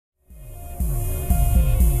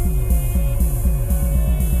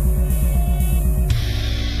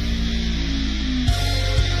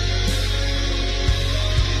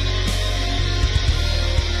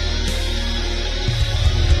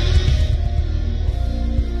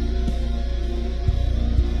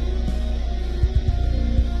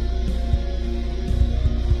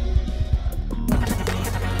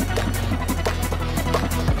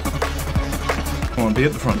Be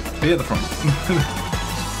at the front. Be at the front.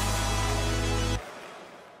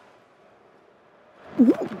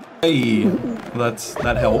 Hey,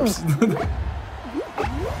 that helps.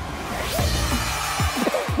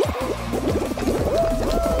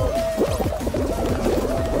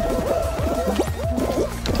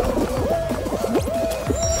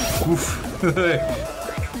 Oof.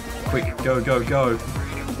 Quick, go, go, go.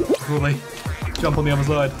 Before they jump on the other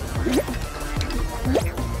side.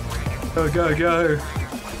 Go, go, go.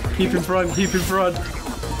 Keep in front, keep in front.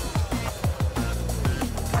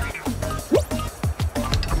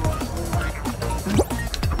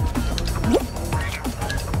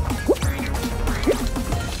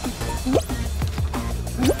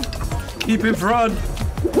 Keep in front.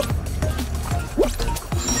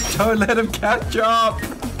 Don't let him catch up.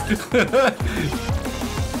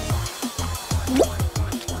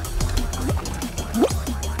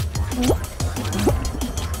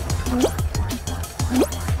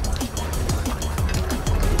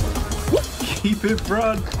 Keep in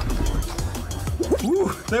front.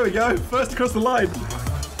 Woo, there we go. First across the line.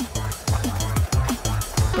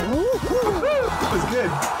 That was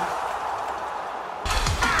good.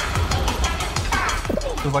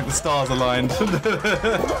 Feels like the stars aligned.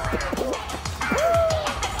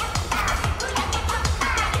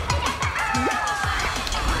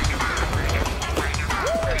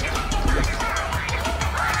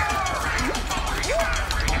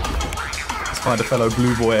 Let's find a fellow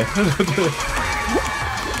blue boy.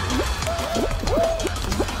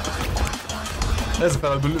 There's a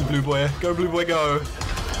fellow blue boy. Go, blue boy, go.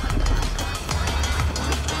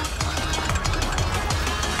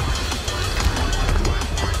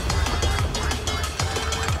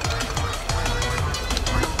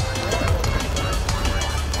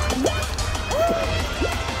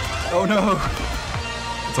 Oh no!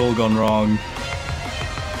 It's all gone wrong.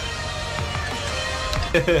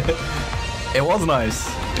 It was nice.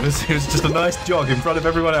 It was just a nice jog in front of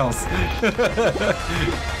everyone else.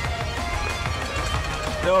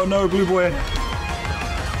 Oh no, blue boy.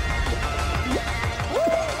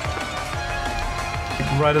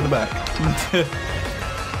 Right at the back.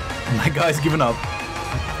 That guy's given up.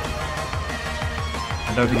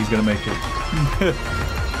 I don't think he's gonna make it.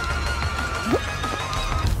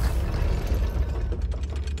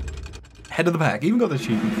 Head of the pack, even got the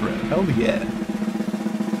achievement for it. Hell yeah.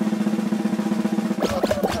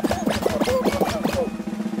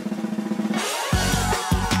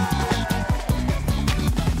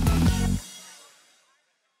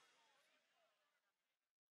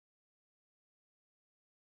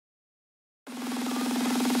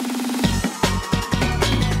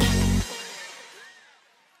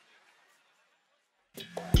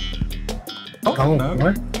 Oh, no.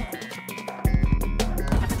 What?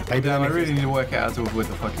 Hey, damn, I really need to work out how to avoid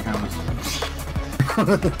the fucking hammers.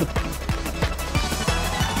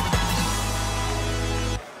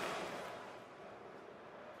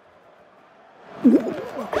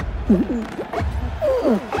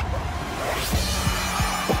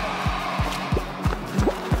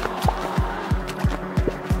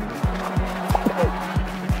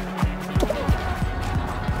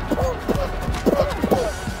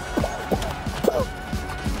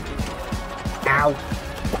 Ow.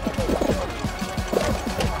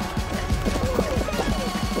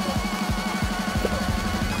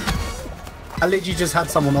 I literally just had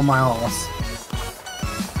someone on my arse.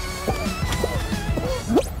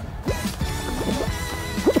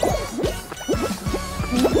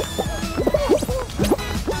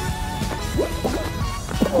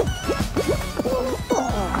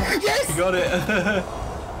 Yes! You got it.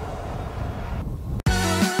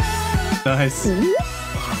 Nice.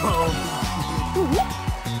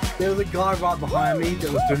 There was a guy right behind me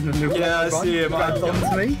that was doing the new. Yeah, I see him.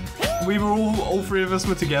 To me. We were all three of us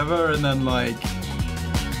were together, and then like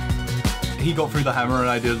he got through the hammer and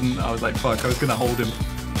I didn't. I was like, fuck, I was gonna hold him.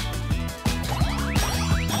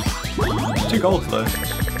 2 golds though.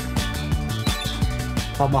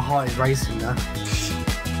 Oh, my heart is racing now.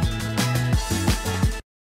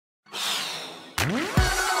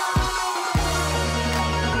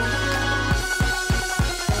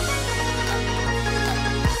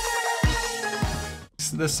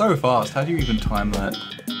 They're so fast. How do you even time that?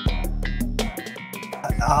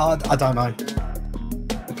 I don't know.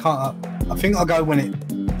 I can't. I think I'll go when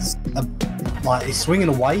it's like it's swinging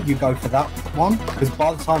away. You go for that one because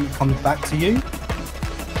by the time it comes back to you,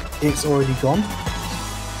 it's already gone.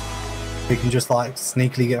 You can just like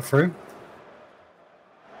sneakily get through.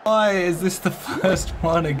 Why is this the first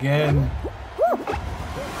one again?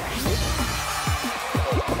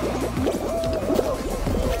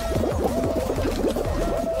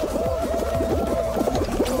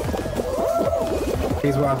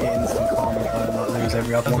 Here's where I get instant karma though, and I lose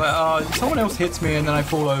every other one. But, someone else hits me and then I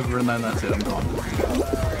fall over and then that's it, I'm gone.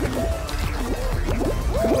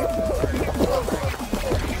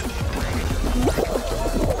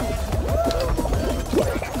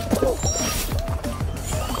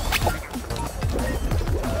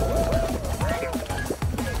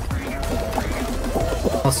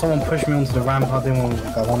 Oh, someone pushed me onto the ramp, I didn't want to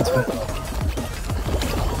go onto it.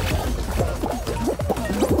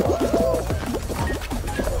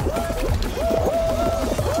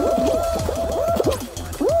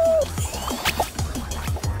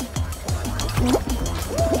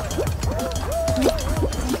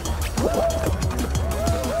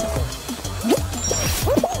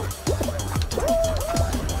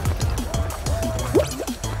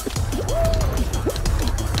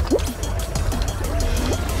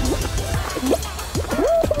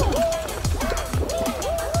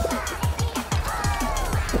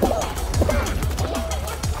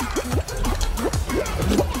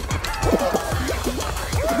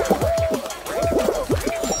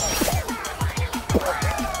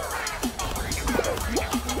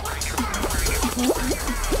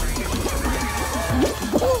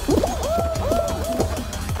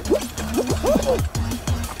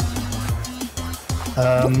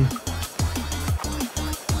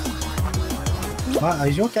 Right,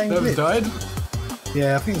 is your game Server's glitched? died.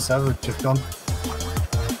 Yeah, I think the server just gone.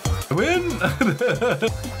 I win!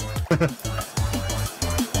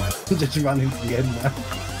 Just run into the end now.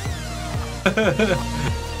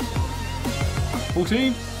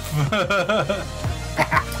 14.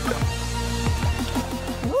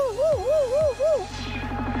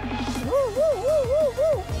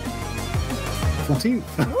 14th.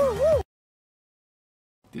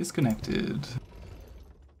 Disconnected.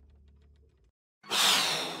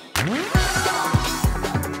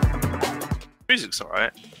 Music's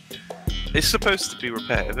alright. It's supposed to be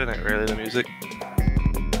repetitive, isn't it, really, the music?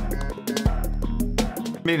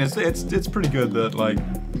 I mean, it's pretty good that, like,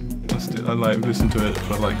 I like listen to it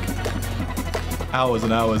for, like, hours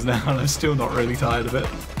and hours now, and I'm still not really tired of it.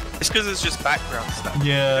 It's because it's just background stuff.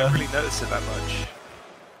 Yeah. You don't really notice it that much.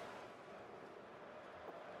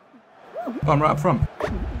 Oh, I'm right up front.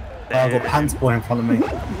 I've got Pants Boy in front of me.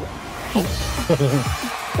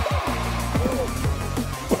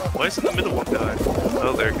 Why isn't the middle one going?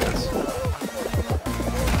 Oh, there it goes.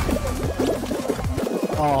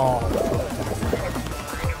 Oh.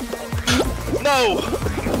 No!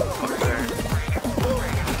 Fuck there.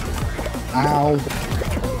 Ow.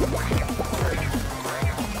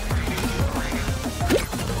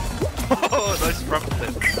 Oh, nice front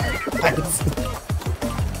flip. Thanks.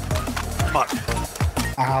 Fuck.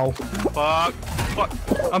 Ow. Fuck. Fuck.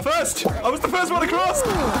 I'm first! I was the first one across!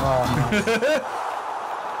 Oh,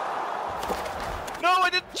 No, I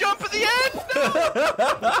didn't jump at the end!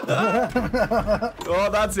 Oh,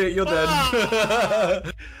 that's it, you're dead.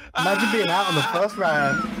 imagine being out on the first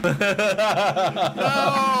round.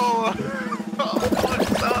 No! Oh,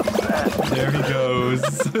 what's up, man? There he goes.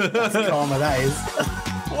 That's karma, that is.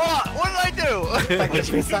 What? What did I do? That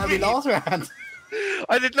gets me started last round.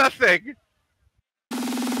 I did nothing.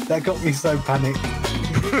 That got me so panicked.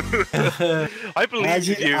 I believe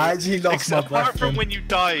in you. I actually lost my Except breath. apart from when you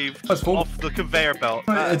dive That's full. off the conveyor belt.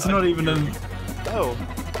 It's not even an... No.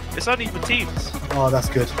 It's not even teams. Oh, that's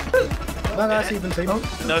good. No, that's even team. No,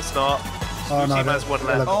 it's not. Oh, no, Team has one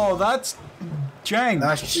left. Oh, that's... jank.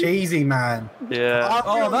 That's cheesy, man. Yeah.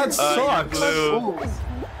 Oh, that sucks. Blue.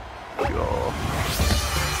 Oh.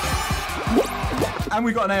 And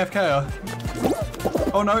we got an AFK'er.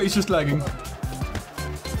 Oh no, he's just lagging.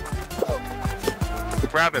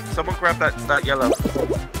 Grab him. Someone grab that yellow.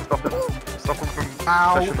 Stop him. Stop him from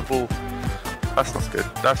touching the ball. That's not good.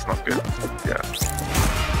 That's not good. Yeah.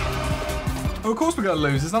 Oh, of course we're gonna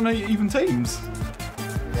lose. It's not even teams.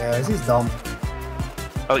 Yeah, this is dumb.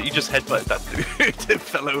 Oh, you just headbutted that dude. It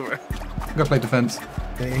fell over. I'm gonna play defense.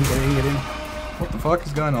 Get in, get in, get in. What the fuck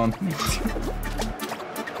is going on?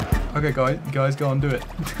 Okay, guys, go on, do it.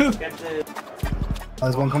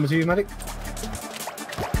 There's one coming to you, medic.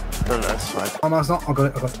 No, that's fine. Oh, no, it's not. I got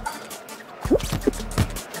it, I got it.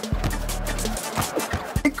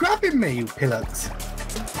 You're grabbing me, you pillars.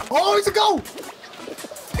 Oh, it's a goal!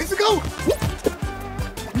 It's a goal!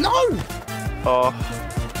 No! Oh.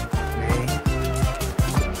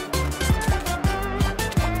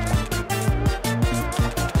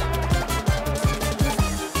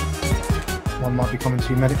 One might be coming to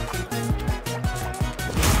you, medic.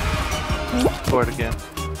 For it again.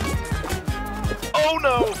 Oh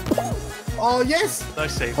no! Oh, yes!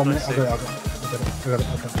 Nice save, Oh, nice I save. got it, I got it, I got it, I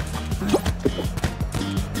got it.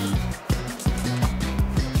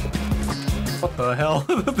 What the hell?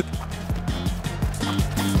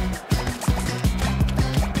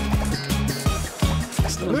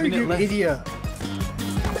 Still a Look, minute you left. idiot.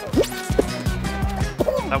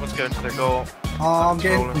 That one's going to their goal. Oh, I'm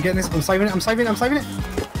getting this. I'm saving it.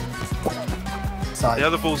 So, The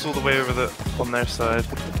other ball's all the way over on their side.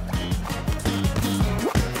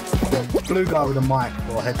 blue guy with a mic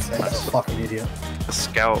or headset. That's a fucking idiot. A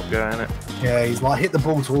scout guy in it. Yeah, he's like hit the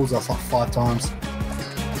ball towards us like 5 times.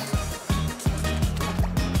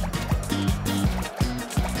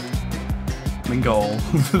 I'm in goal.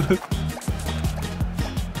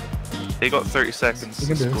 They got 30 seconds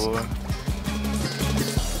You to can do this. score.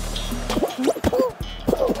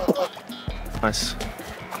 Nice.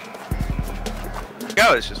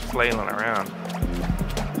 Scout is just flailing around.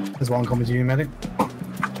 There's one coming to you, medic.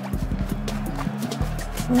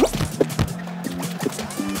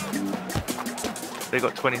 They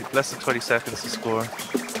got less than 20 seconds to score.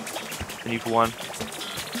 And you've won.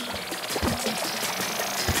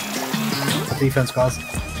 Defense, guys.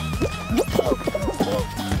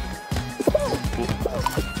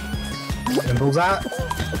 And balls out.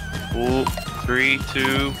 Ooh, 3,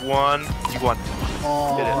 2, 1. You won.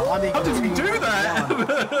 Oh, Did it. I didn't How did you even do think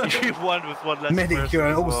that? You won with one less. Medic, person you're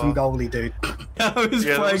an as well. awesome goalie, dude. I was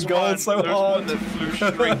Yeah, there playing was goal one- so there was one hard. that flew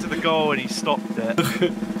straight to the goal and he stopped it.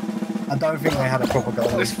 I don't think they had a proper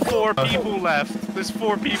There's goalie. 4 people left. There's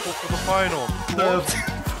 4 people for the final.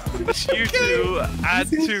 It's you two and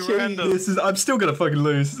This is 2 cheating. random. I'm still gonna fucking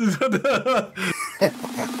lose.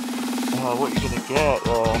 Oh, what are you gonna get?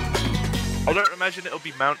 Oh, I don't imagine it'll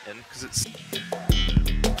be mountain because it's.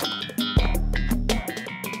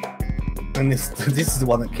 And this is the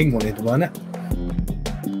one that King wanted, wasn't it?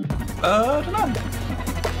 I don't know.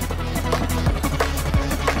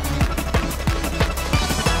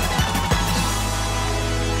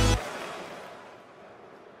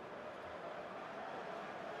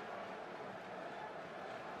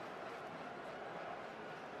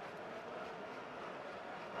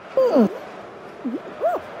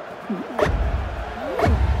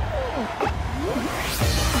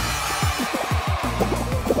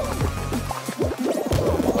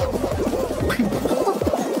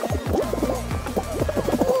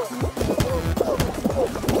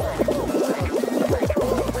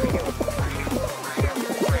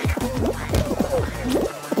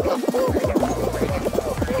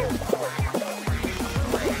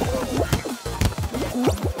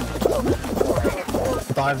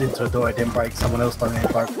 Dived into a door, it didn't break. Someone else done it,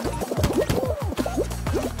 it broke.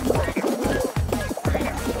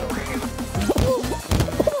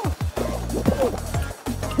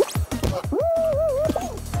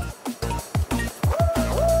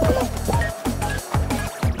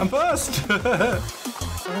 I'm first.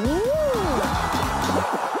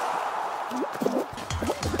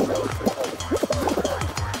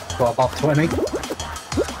 Got above 20.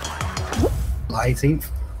 Like 18th.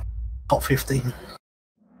 Top 15.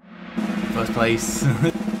 First place.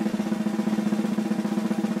 I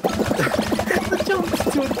jumped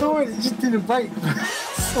into a door and it just didn't break.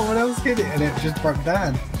 Someone else hit it and it just broke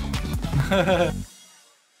down.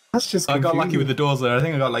 That's just I got lucky confusing. with the doors there. I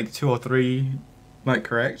think I got like 2 or 3, like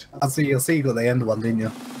correct. I see you got the end one, didn't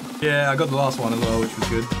you? Yeah, I got the last one as well, which was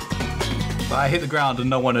good. But I hit the ground and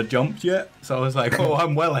no one had jumped yet, so I was like, oh,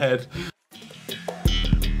 I'm well ahead.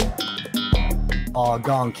 Oh,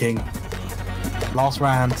 go on, King. Last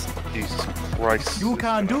round. Jesus Christ. You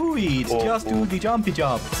can do it. Oh, Just do the jumpy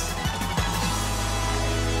jumps.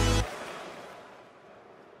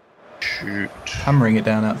 Shoot. Hammering it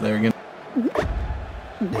down out there again.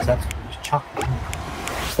 Is that just chuck?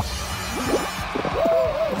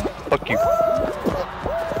 Fuck you.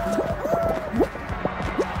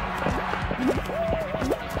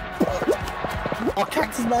 Oh,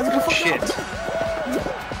 Cactus Man's gonna fuck Shit. up.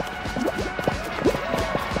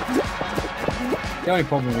 The only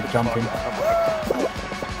problem with jumping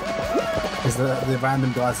is the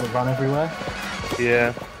random guys that run everywhere.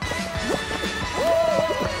 Yeah.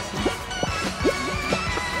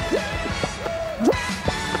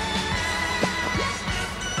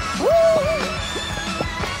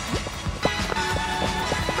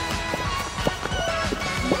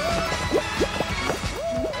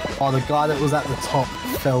 Oh, the guy that was at the top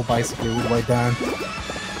fell basically all the way down.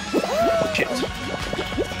 Shit.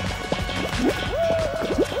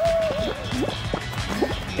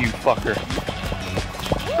 You fucker.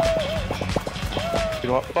 You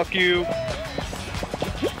know what? Fuck you.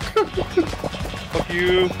 Fuck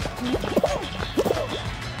you.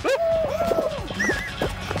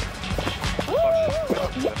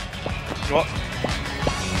 You know what?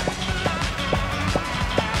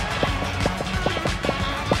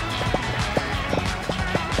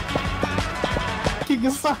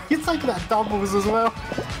 you're taking out doubles as well.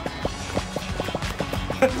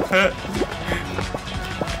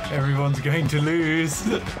 Everyone's going to lose.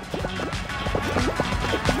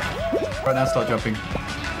 Right now, start jumping.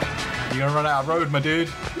 You're gonna run out of road, my dude.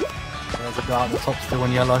 There's a guy at the top still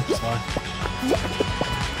in yellow, so.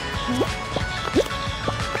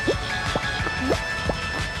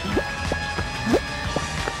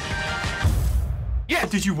 Yes!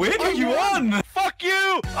 Did you win? You won! Fuck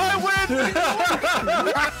you! I win!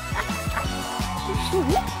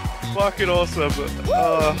 Fucking awesome.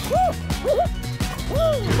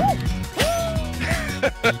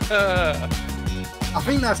 I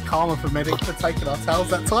think that's karma for Medic for taking our tails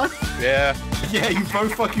that time. Yeah. Yeah, you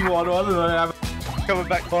both fucking won. I don't know. Coming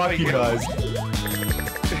back. Fuck you guys.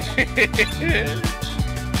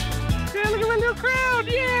 Yeah, look at my little crowd.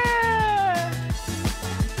 Yeah.